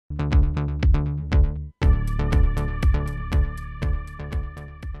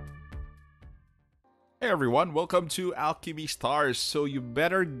Hey everyone, welcome to Alchemy Stars. So you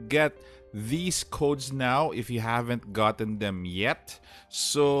better get these codes now if you haven't gotten them yet.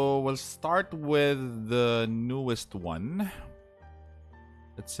 So we'll start with the newest one.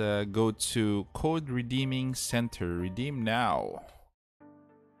 Let's go to Code Redeeming Center. Redeem now.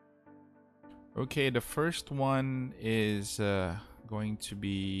 Okay, the first one is going to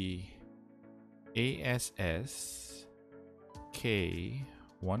be ASS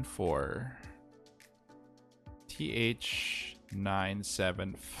K14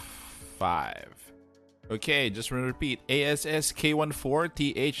 TH975. Okay, just want to repeat. ASS K14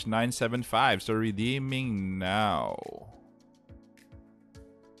 TH975. So redeeming now.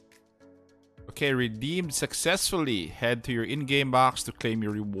 Okay, redeemed successfully. Head to your in-game box to claim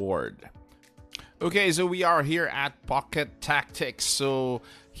your reward. Okay, so we are here at Pocket Tactics. So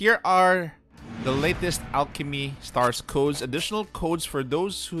here are the latest Alchemy Stars codes. Additional codes for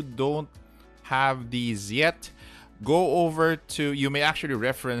those who don't have these yet. Go over to, you may actually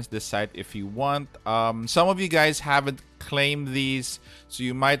reference this site if you want. Some of you guys haven't claimed these, so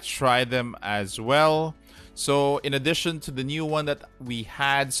you might try them as well. So in addition to the new one that we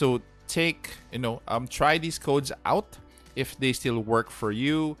had, so try these codes out if they still work for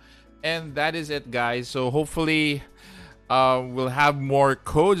you. And that is it, guys. So hopefully we'll have more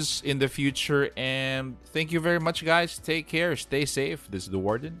codes in the future. And thank you very much, guys. Take care. Stay safe. This is the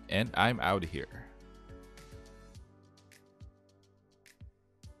Warden, and I'm out of here.